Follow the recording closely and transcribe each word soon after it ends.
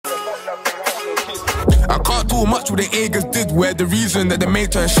can't do much what the Aegis did. Where the reason that the main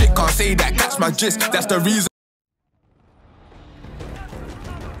turn shit can't say that. Catch my gist, that's the reason.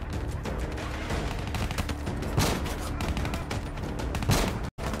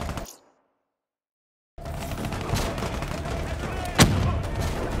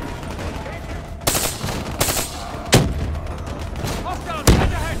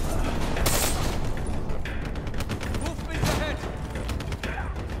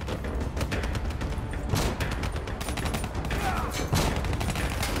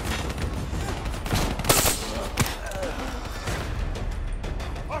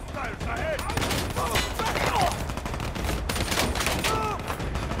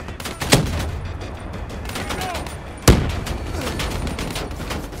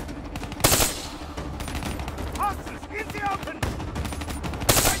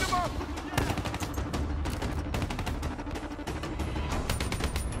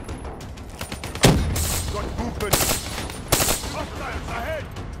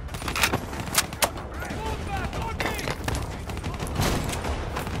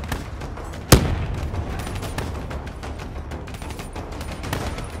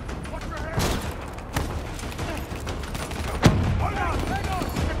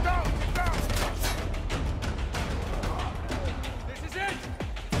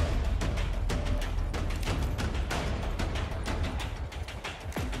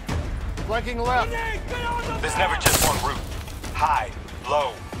 Flanking left. There's never just one route. High,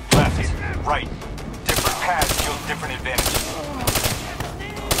 low, left, right. Different paths yield different advantages.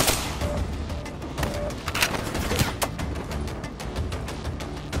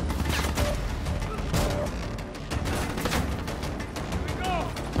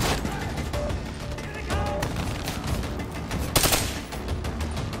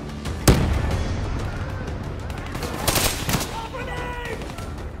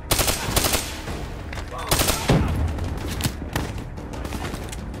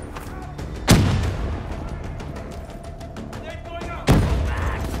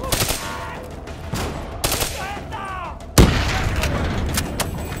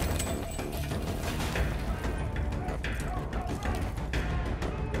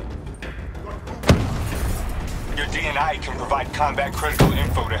 Your DNI can provide combat critical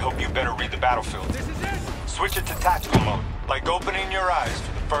info to help you better read the battlefield. Switch it to tactical mode, like opening your eyes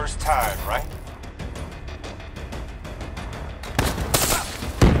for the first time, right?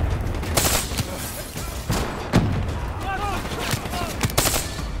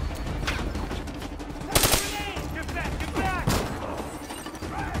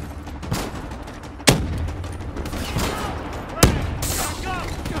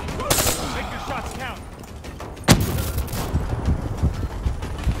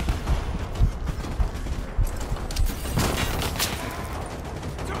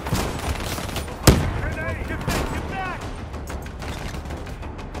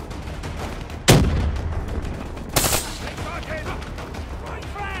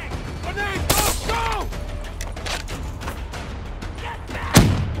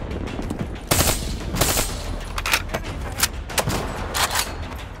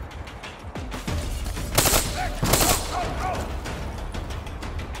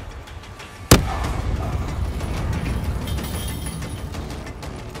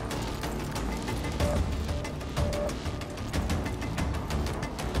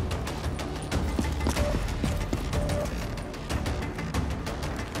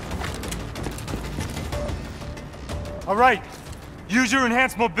 All right, use your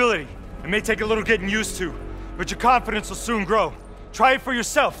enhanced mobility. It may take a little getting used to, but your confidence will soon grow. Try it for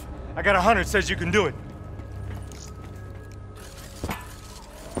yourself. I got a hunter that says you can do it.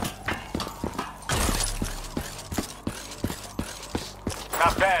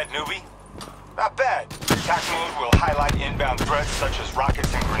 Not bad, newbie. Not bad. Attack mode will highlight inbound threats such as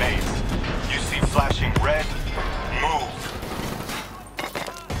rockets and grenades. You see flashing red, move.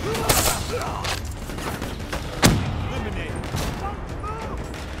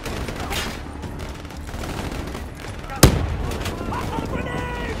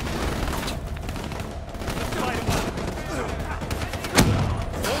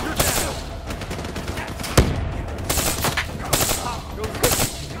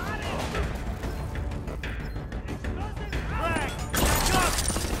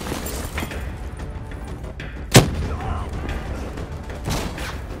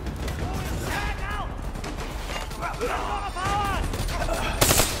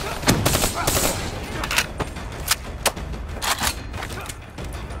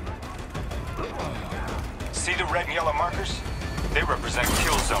 See the red and yellow markers? They represent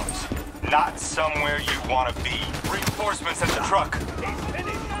kill zones. Not somewhere you want to be. Reinforcements at the truck.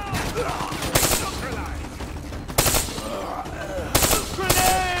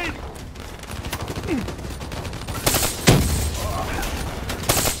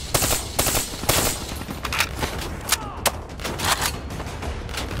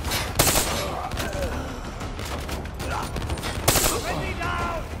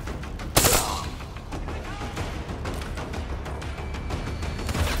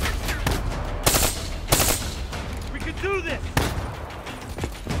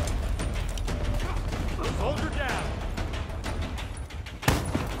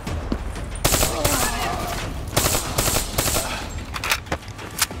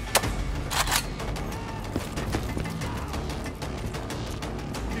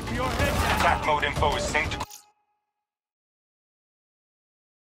 Attack mode info is synced.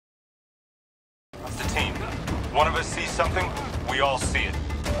 That's the team. One of us sees something, we all see it.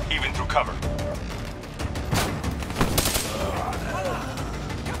 Even through cover.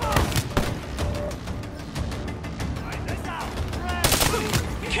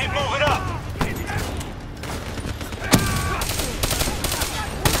 Keep moving up!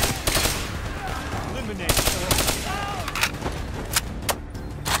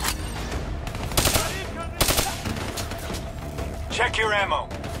 Check your ammo.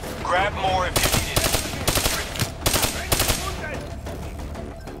 Grab more if you need it.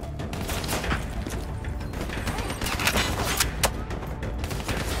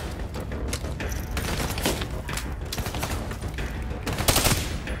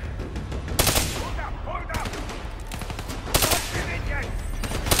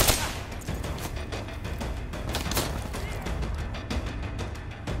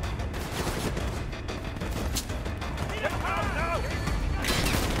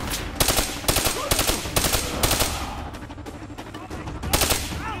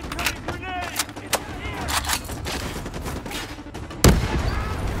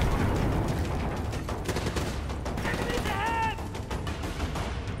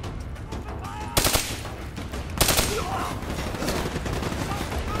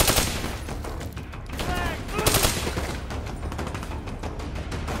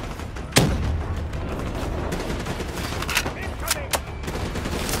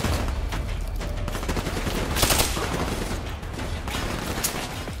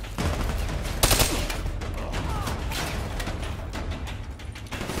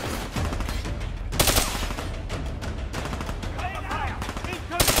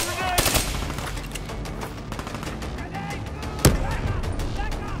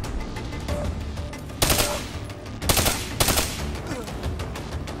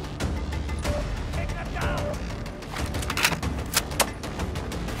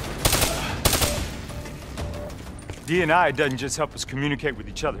 D&I doesn't just help us communicate with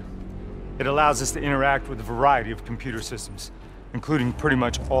each other. It allows us to interact with a variety of computer systems, including pretty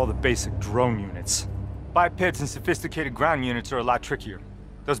much all the basic drone units. Bipeds and sophisticated ground units are a lot trickier.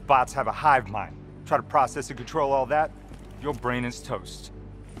 Those bots have a hive mind. Try to process and control all that, your brain is toast.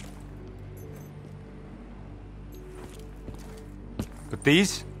 But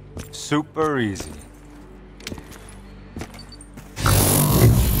these, super easy.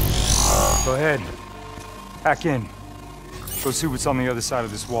 Go ahead, hack in. Go see what's on the other side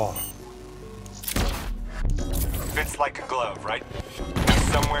of this wall. Fits like a glove, right? Now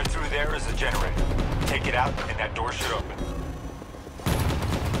somewhere through there is a generator. Take it out and that door should open.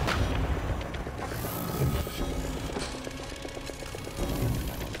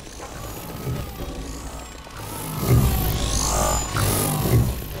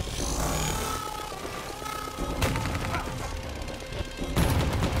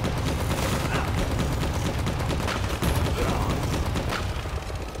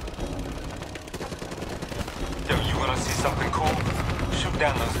 Something cool? Shoot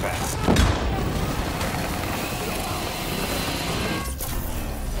down those bats.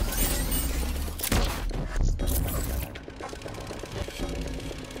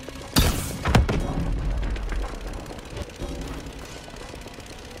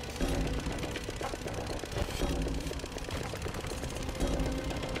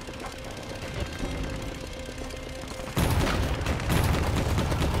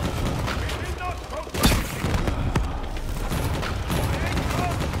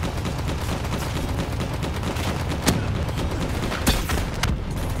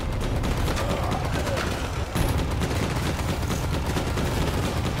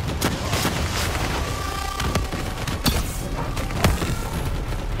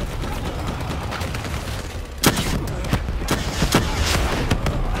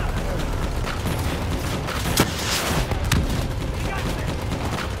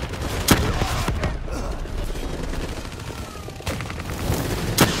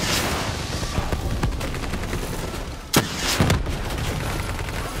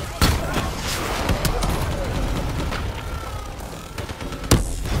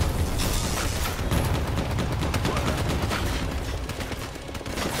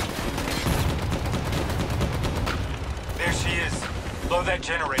 Blow that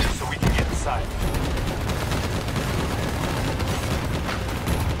generator so we can get inside.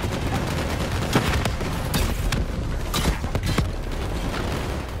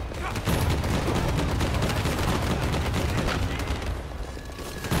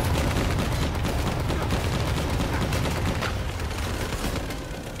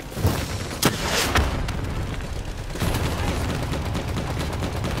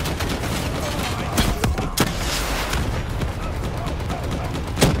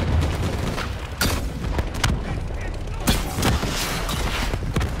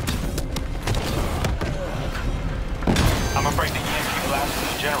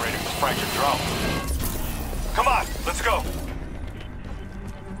 generator has fractured drone. Come on, let's go.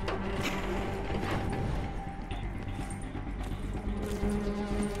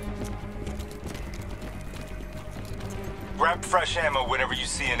 Grab fresh ammo whenever you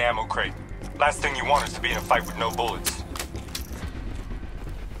see an ammo crate. Last thing you want is to be in a fight with no bullets.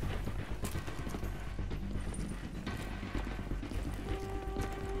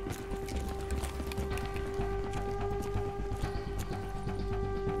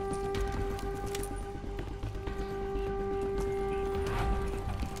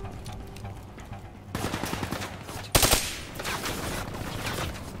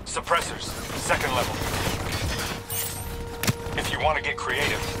 Suppressors, second level. If you want to get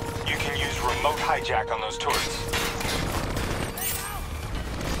creative, you can use remote hijack on those turrets.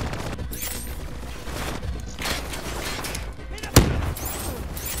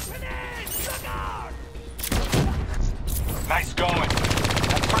 Nice going. Now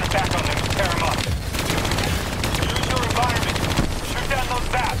turn it back on them and tear them up. Use your environment. Shoot down those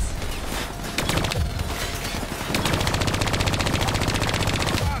bats.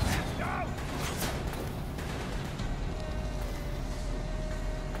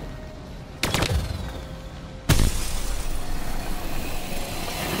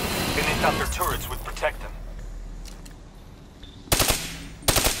 Thought their turrets would protect them.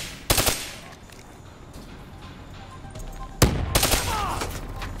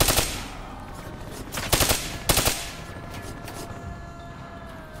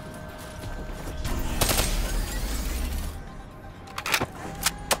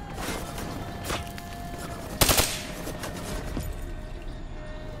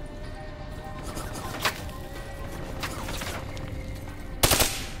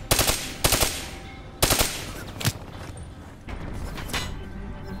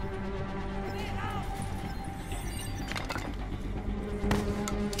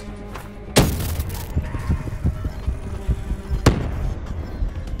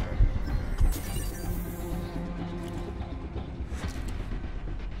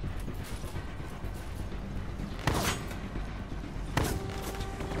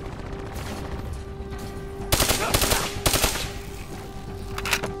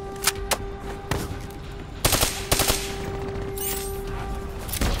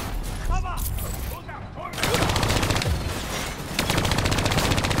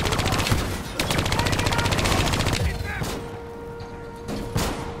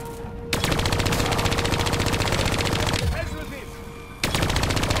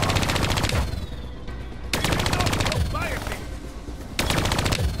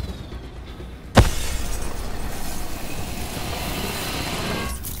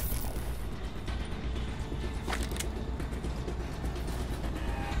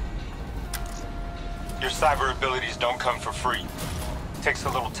 Your cyber abilities don't come for free. It takes a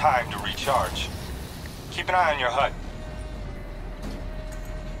little time to recharge. Keep an eye on your HUD.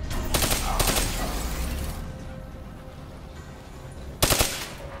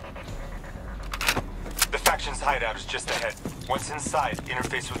 The faction's hideout is just ahead. Once inside,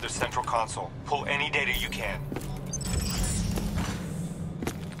 interface with their central console. Pull any data you can.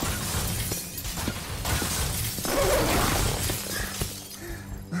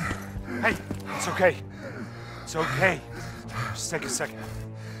 Hey, it's okay. It's okay. Just take a second.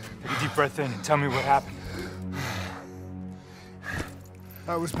 Take a deep breath in and tell me what happened.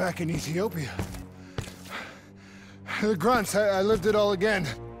 I was back in Ethiopia. The grunts, I lived it all again.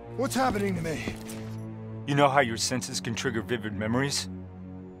 What's happening to me? You know how your senses can trigger vivid memories?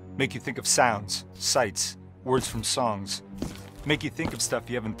 Make you think of sounds, sights, words from songs. Make you think of stuff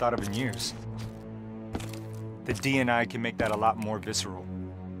you haven't thought of in years. The DNI can make that a lot more visceral.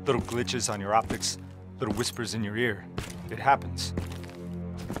 Little glitches on your optics, little whispers in your ear. It happens.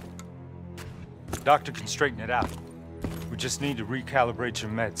 Doctor can straighten it out. We just need to recalibrate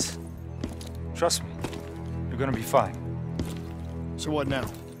your meds. Trust me, you're gonna be fine. So what now?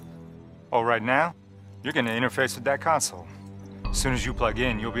 Oh, right now, you're gonna interface with that console. As soon as you plug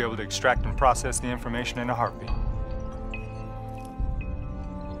in, you'll be able to extract and process the information in a heartbeat.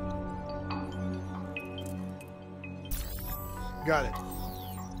 Got it.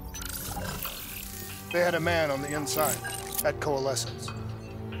 They had a man on the inside, at Coalescence.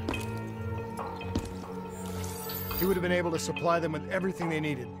 He would have been able to supply them with everything they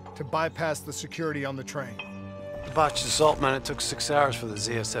needed to bypass the security on the train. The botched assault, man, it took 6 hours for the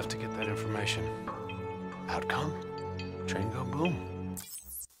ZSF to get that information. Outcome? Train go boom.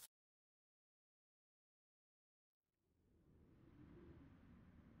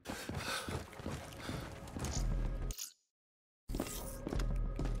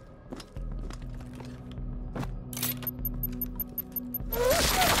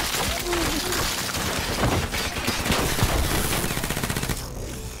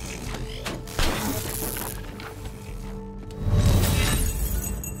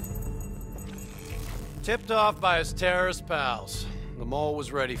 Tipped off by his terrorist pals, the mole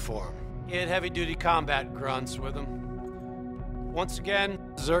was ready for him. He had heavy-duty combat grunts with him. Once again,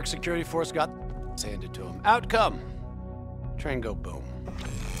 Zurich security force got handed to him. Outcome: train go boom.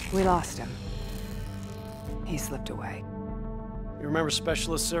 We lost him. He slipped away. You remember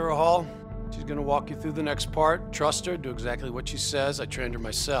Specialist Sarah Hall? She's gonna walk you through the next part. Trust her, do exactly what she says. I trained her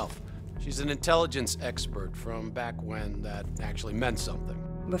myself. She's an intelligence expert from back when that actually meant something.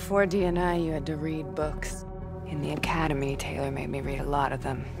 Before DNI, you had to read books. In the academy, Taylor made me read a lot of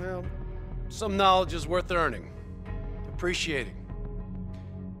them. Well, some knowledge is worth earning, appreciating.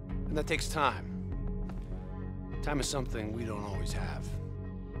 And that takes time. Time is something we don't always have.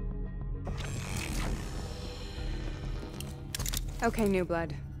 Okay, New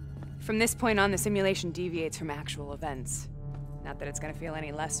Blood. From this point on, the simulation deviates from actual events. Not that it's gonna feel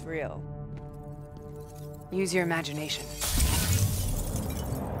any less real. Use your imagination.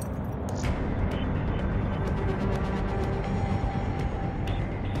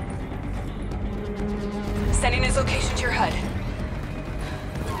 Sending his location to your HUD.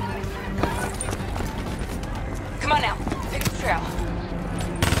 Come on now, pick the trail.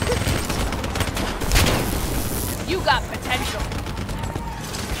 You got potential.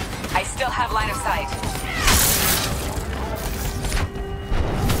 I still have line of sight.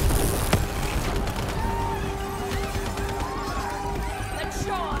 Let's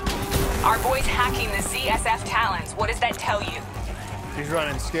show 'em. Our boy's hacking the ZSF Talons. What does that tell you? He's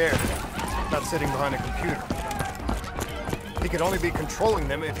running scared, not sitting behind a computer. He could only be controlling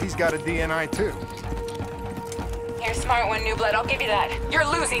them if he's got a DNI too. You're a smart one, New Blood. I'll give you that. You're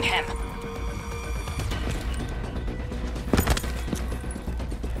losing him.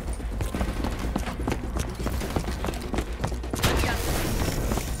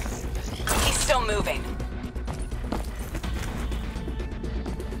 He's still moving.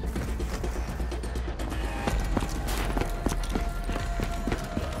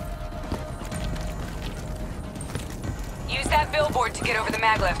 Use that billboard to get over the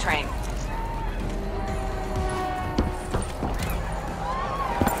maglev train.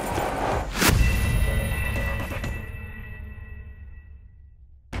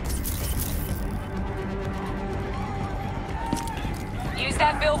 Use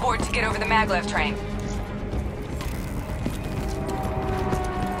that billboard to get over the maglev train.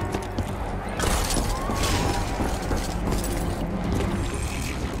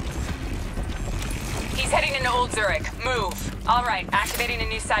 He's heading into Old Zurich. Move. All right, activating a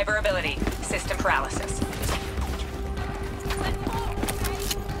new cyber ability. System paralysis.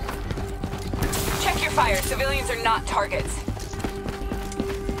 Check your fire. Civilians are not targets.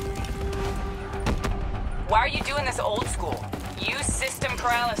 Why are you doing this old school? Use system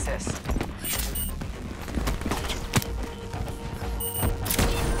paralysis.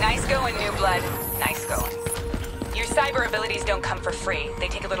 Nice going, New Blood. Nice going. Your cyber abilities don't come for free. They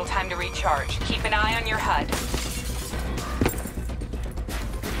take a little time to recharge. Keep an eye on your HUD.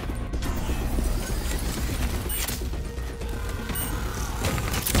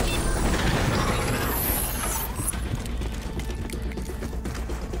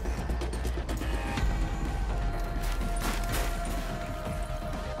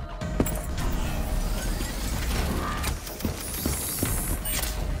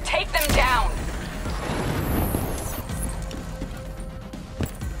 Take them down!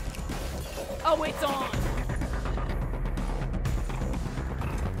 Oh, it's on!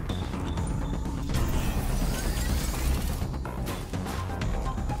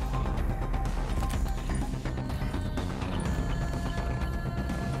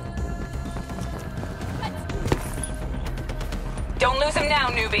 Don't lose him now,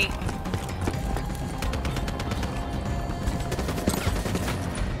 newbie.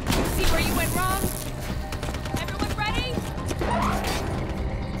 See where you went wrong? Everyone ready?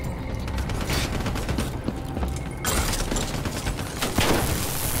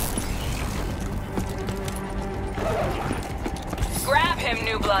 Grab him,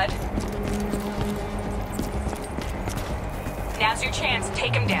 New Blood. Now's your chance.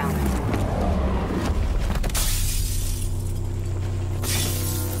 Take him down.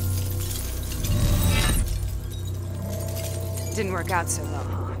 Didn't work out so well,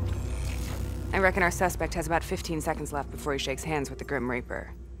 huh? I reckon our suspect has about 15 seconds left before he shakes hands with the Grim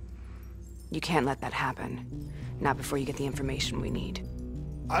Reaper. You can't let that happen. Not before you get the information we need.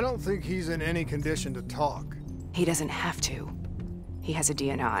 I don't think he's in any condition to talk. He doesn't have to. He has a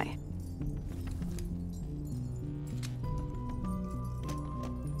DNI.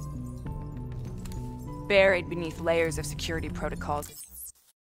 Buried beneath layers of security protocols.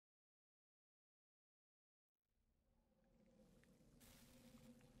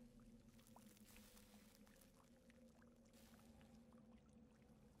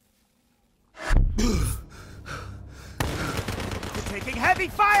 Taking heavy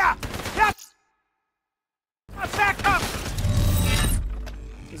fire! Yep! Back up!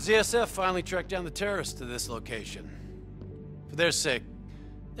 The ZSF finally tracked down the terrorists to this location. For their sake,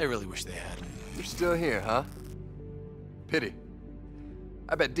 they really wish they had. You're still here, huh? Pity.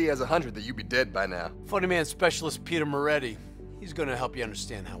 I bet D has 100 that you'd be dead by now. Funny man specialist Peter Moretti. He's gonna help you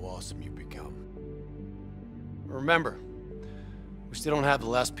understand how awesome you've become. Remember, we still don't have the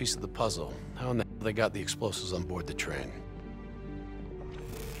last piece of the puzzle. How in the hell they got the explosives on board the train?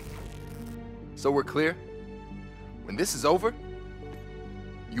 So we're clear? When this is over,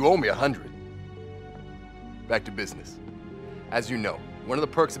 you owe me 100. Back to business. As you know, one of the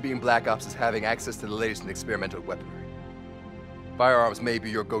perks of being Black Ops is having access to the latest in experimental weaponry. Firearms may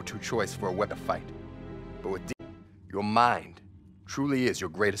be your go-to choice for a weapon fight, but with D, your mind truly is your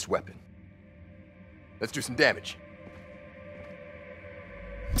greatest weapon. Let's do some damage.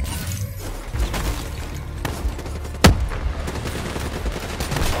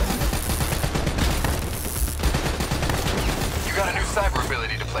 You got a new cyber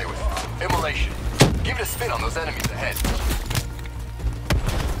ability to play with. Immolation. Give it a spin on those enemies ahead.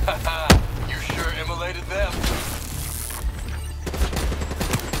 Haha, you sure immolated them.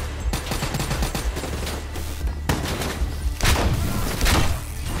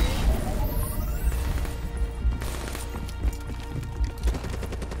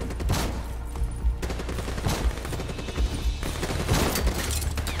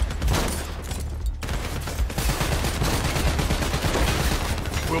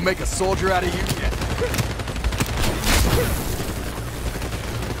 We'll make a soldier out of you yet.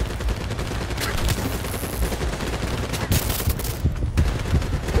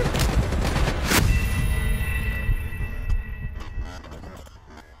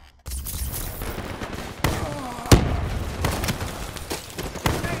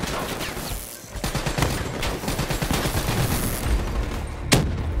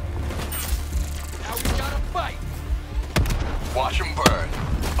 Now we gotta fight. Watch them burn.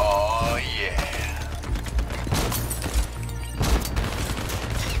 Oh, yeah.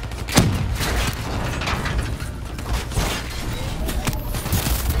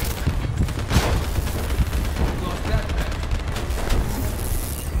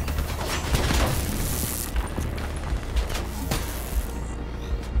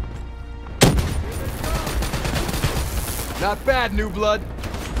 Not bad, new blood.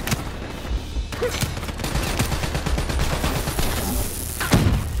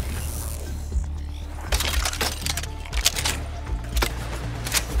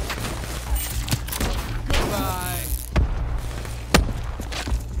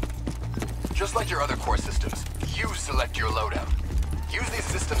 Just like your other core systems, you select your loadout. Use these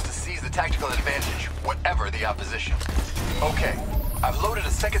systems to seize the tactical advantage, whatever the opposition. Okay, I've loaded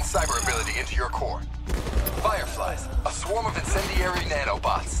a second cyber ability into your core. Fireflies, a swarm of incendiary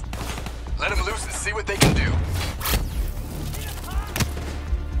nanobots. Let them loose and see what they can do.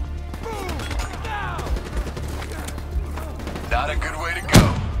 Not a good way to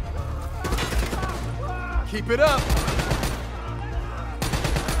go. Keep it up.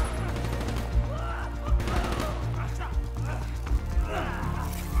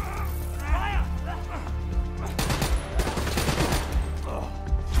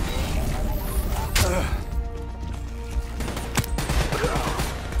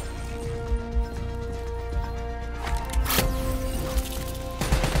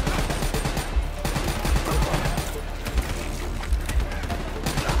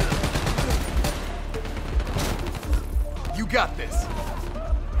 You got this.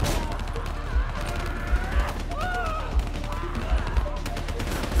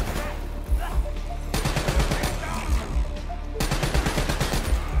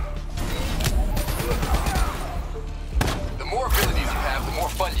 The more abilities you have, the more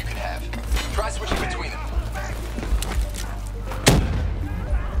fun you can have. Try switching between them.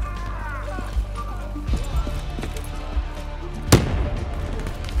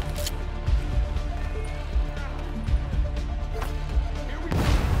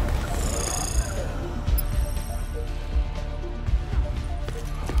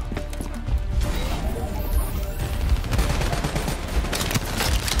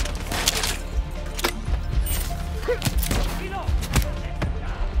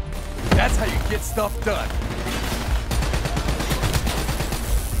 That's how you get stuff done.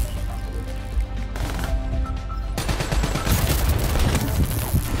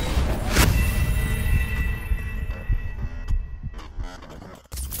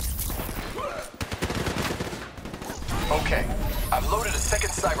 Okay, I've loaded a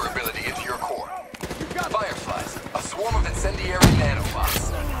second cyber ability into your core. Fireflies, a swarm of incendiary nanobots.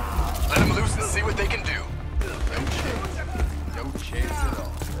 Let them loose and see what they can do. No chance. No chance at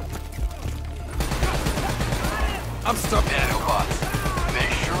all. I'm stuck. Nanobots. They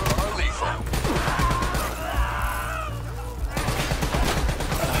sure are lethal.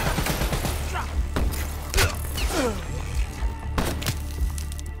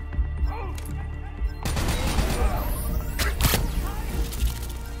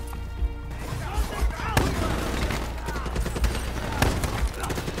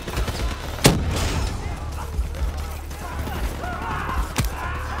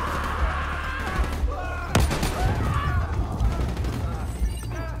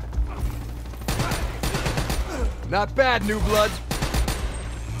 Not bad, New Blood.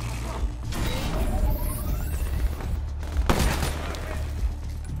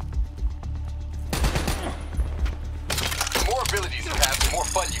 The more abilities you have, the more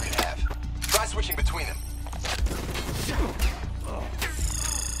fun you can have. Try switching between them.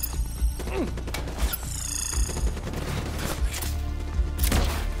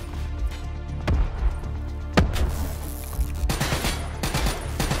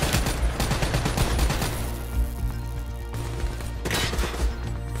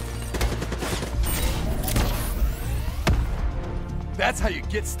 That's how you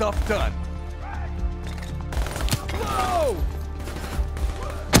get stuff done. Whoa!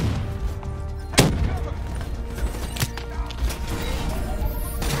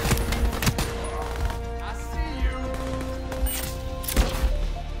 I see you.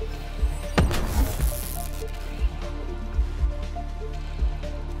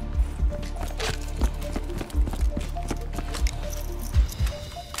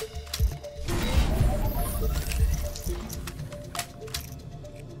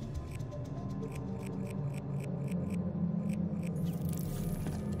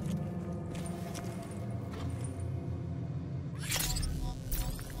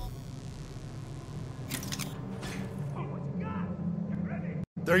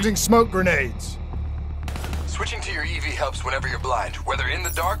 They're using smoke grenades. Switching to your EV helps whenever you're blind, whether in the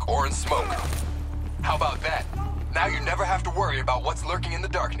dark or in smoke. How about that? Now you never have to worry about what's lurking in the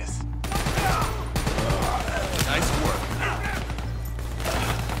darkness. Nice work.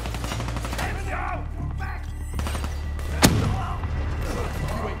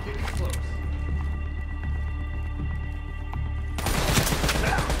 You ain't getting close.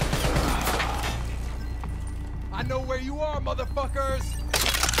 I know where you are, motherfuckers!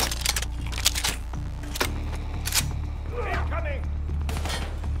 Incoming!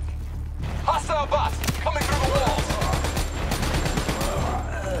 Hostile bots coming through the walls!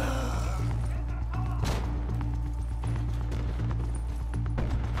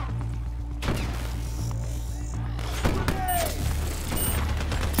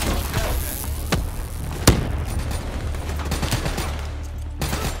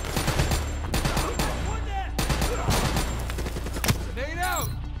 Grenade out!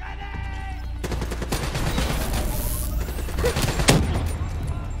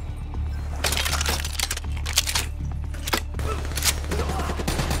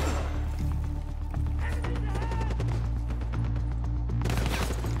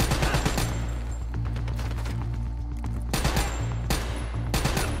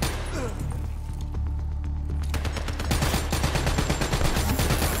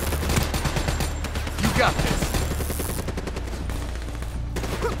 You got this!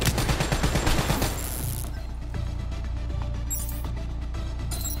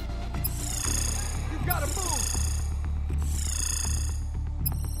 You gotta move!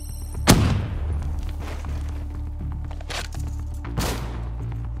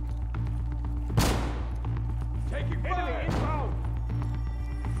 Taking fire!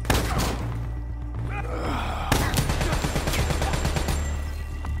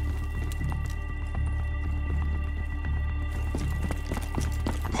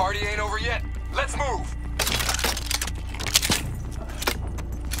 Party ain't over yet. Let's move!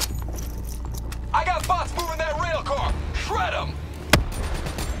 I got bots moving that rail car! Shred them!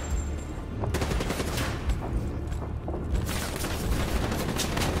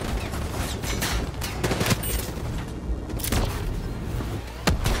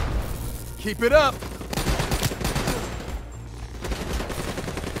 Keep it up!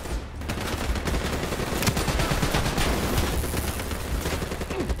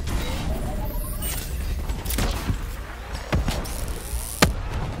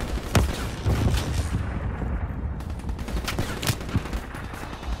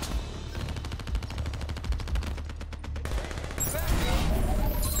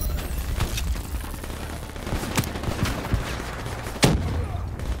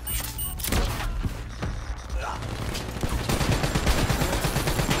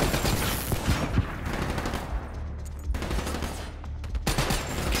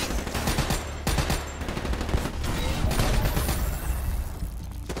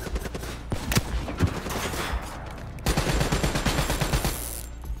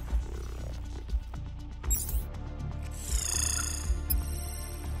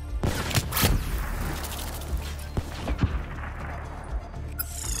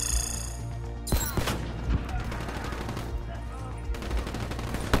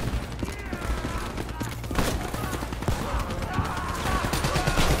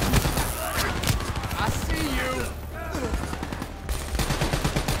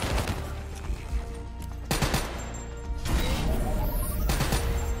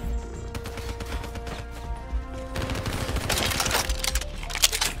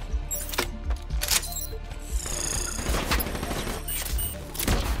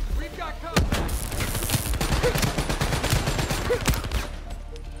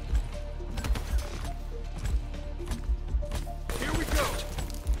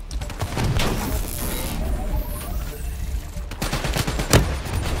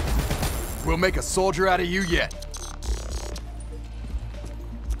 make a soldier out of you yet.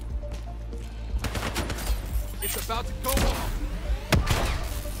 It's about to go off.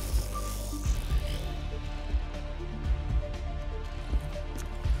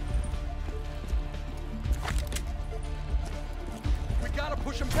 We gotta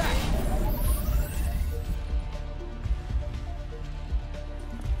push him back.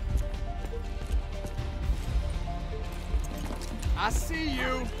 I see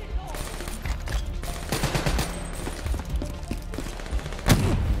you.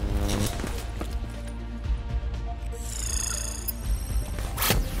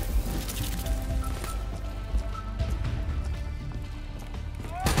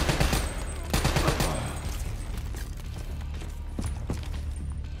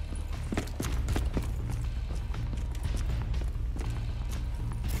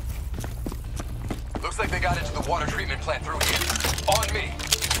 Looks like they got into the water treatment plant through here. On me.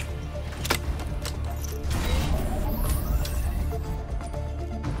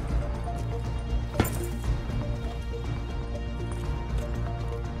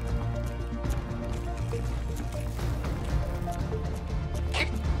 Keep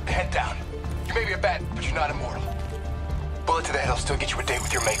the head down. You may be a bat, but you're not immortal. Bullet to the head will still get you a date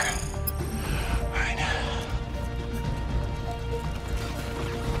with your maker. All right.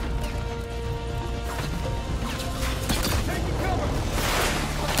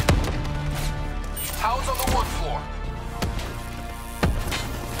 How's on the work floor?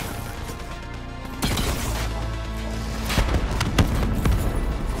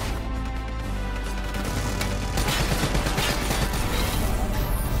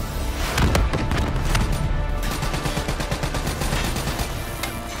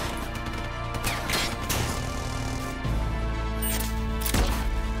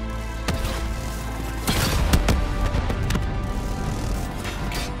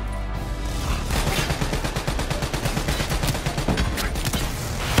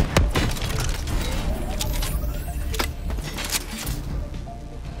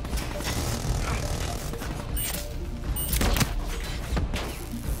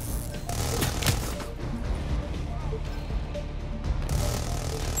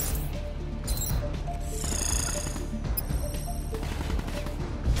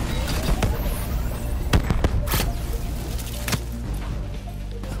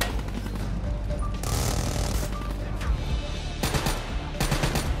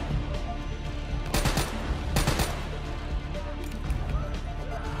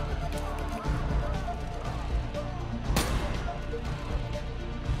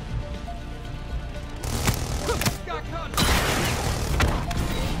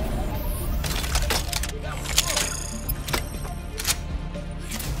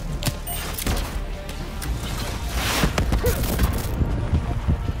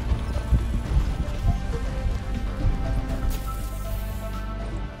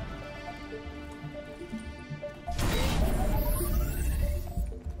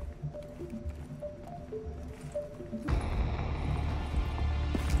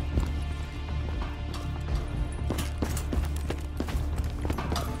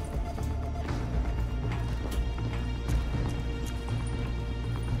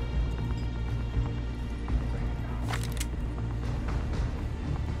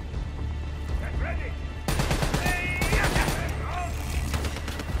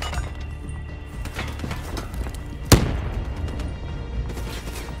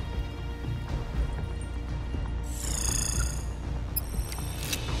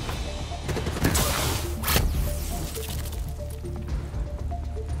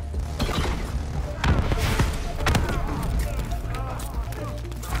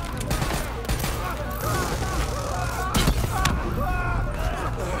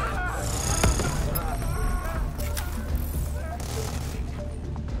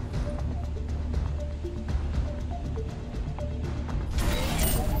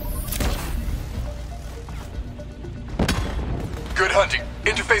 Good hunting.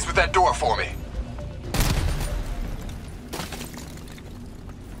 Interface with that door for me.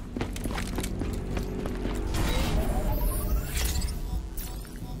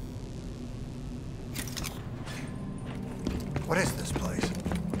 What is this place?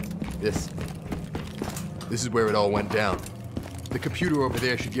 This is where it all went down. The computer over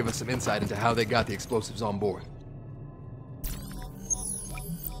there should give us some insight into how they got the explosives on board.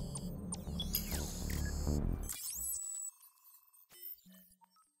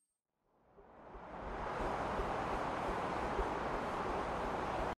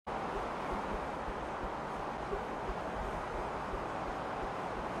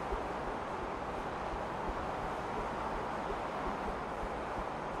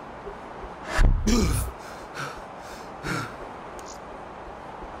 You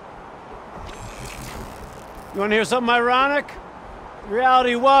want to hear something ironic? The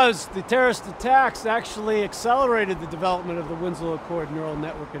reality was, the terrorist attacks actually accelerated the development of the Winslow Accord Neural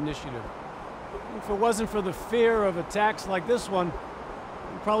Network Initiative. If it wasn't for the fear of attacks like this one,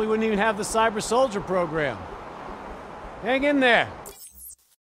 we probably wouldn't even have the Cyber Soldier program. Hang in there.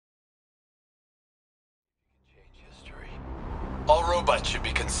 Change history. All robots should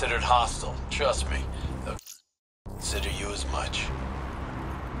be considered hostile. Trust me. They'll consider you as much.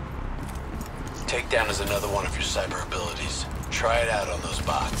 Takedown is another one of your cyber abilities. Try it out on those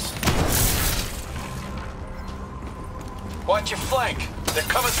bots. Watch your flank. They're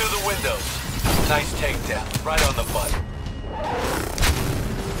coming through the windows. Nice takedown. Right on the butt.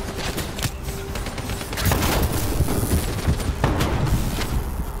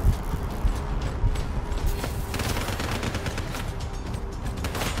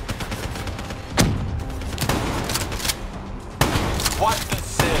 Watch the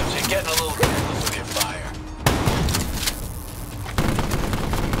sieves. You're getting a little careless with your fire.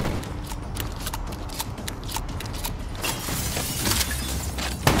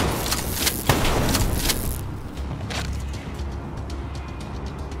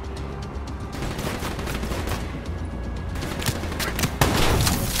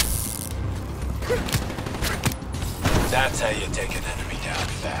 That's how you take an enemy down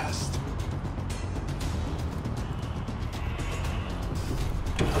fast.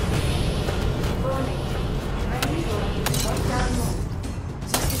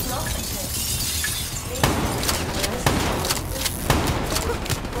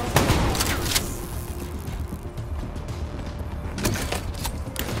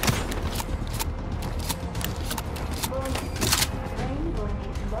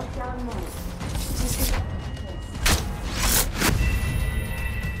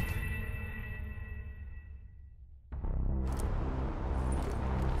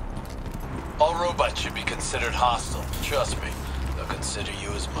 All robots should be considered hostile. Trust me, they'll consider you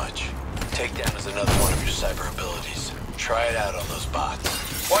as much. Takedown is another one of your cyber abilities. Try it out on those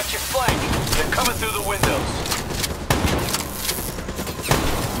bots. Watch your flank. They're coming through the windows.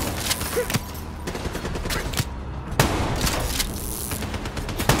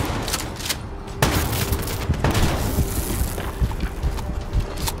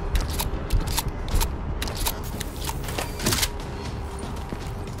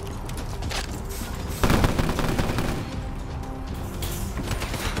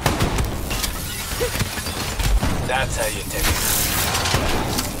 That's how you take it.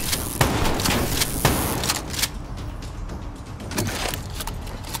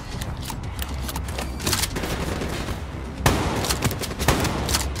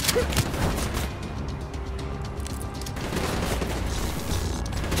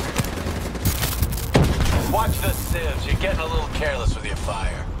 Watch the sieves. You're getting a little careless with your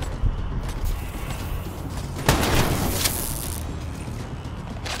fire.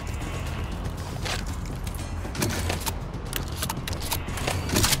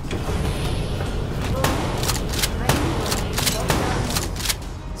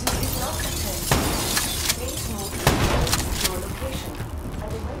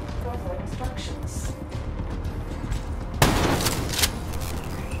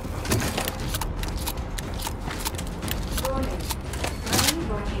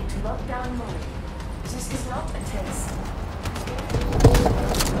 Lockdown mode. This is not a test.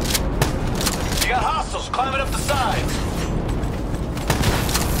 You got hostiles climbing up the sides.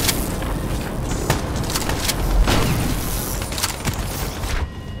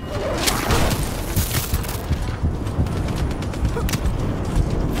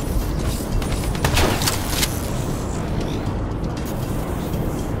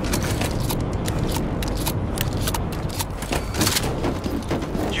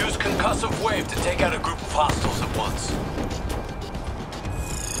 Concussive wave to take out a group of hostiles at once.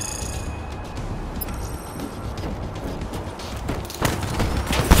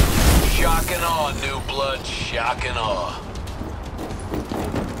 Shock and awe, new blood, shock and awe.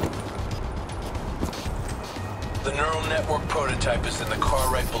 The neural network prototype is in the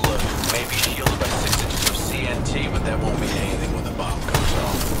car right below you. Maybe shielded by 6 inches of CNT, but that won't mean anything when the bomb goes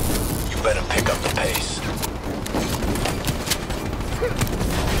off. You better pick up the pace.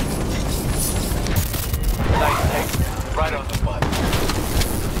 Nice takedown, right on the butt.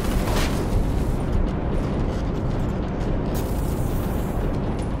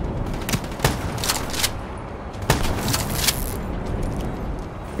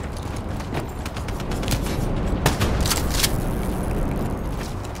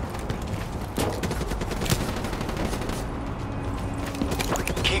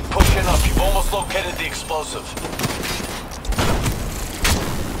 Keep pushing up, you've almost lost explosive.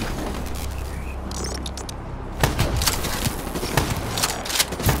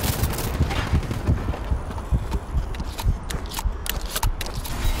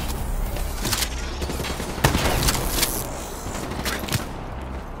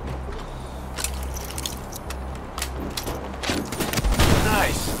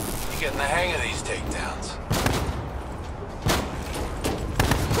 Nice. You're getting the hang of these takedowns.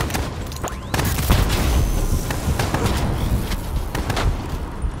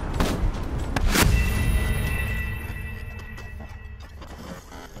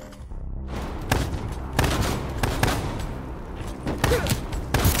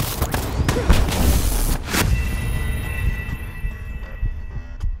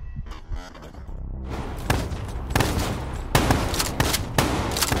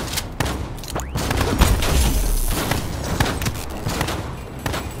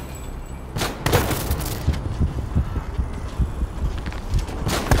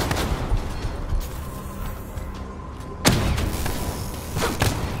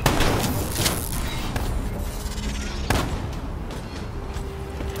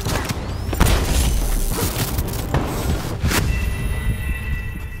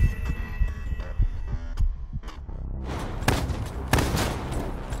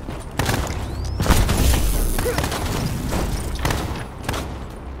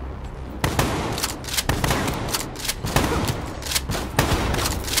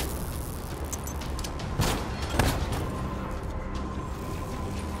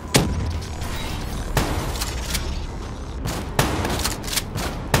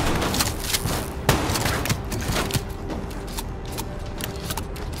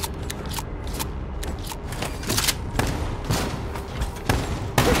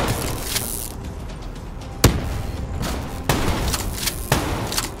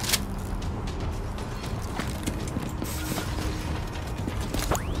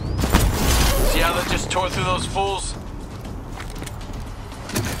 Just tore through those fools.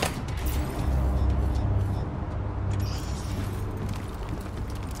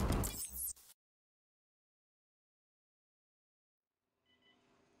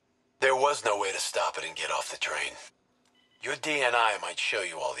 There was no way to stop it and get off the train. Your DNI might show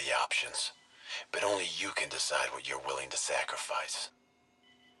you all the options, but only you can decide what you're willing to sacrifice.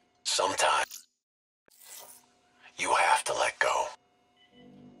 Sometimes you have to let go.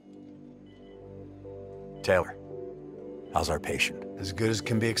 Taylor, how's our patient? As good as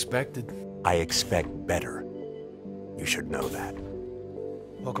can be expected. I expect better. You should know that.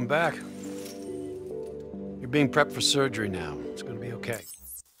 Welcome back. You're being prepped for surgery now. It's gonna be okay.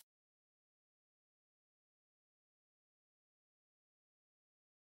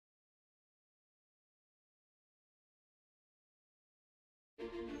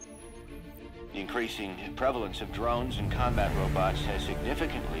 The increasing prevalence of drones and combat robots has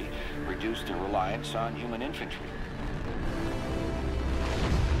significantly reduced the reliance on human infantry.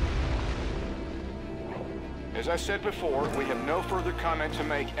 As I said before, we have no further comment to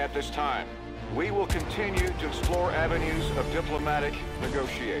make at this time. We will continue to explore avenues of diplomatic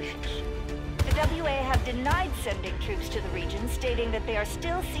negotiations. The WA have denied sending troops to the region, stating that they are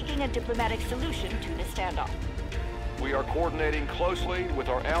still seeking a diplomatic solution to the standoff. We are coordinating closely with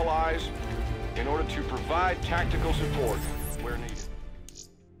our allies in order to provide tactical support where needed.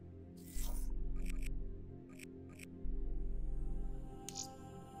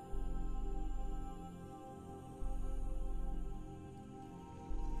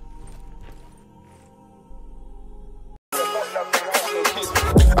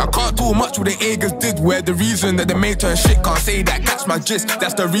 I can't do much with the Aegis did. We're the reason that the mate turn shit. Can't say that, catch my gist.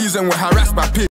 That's the reason we harass my peers.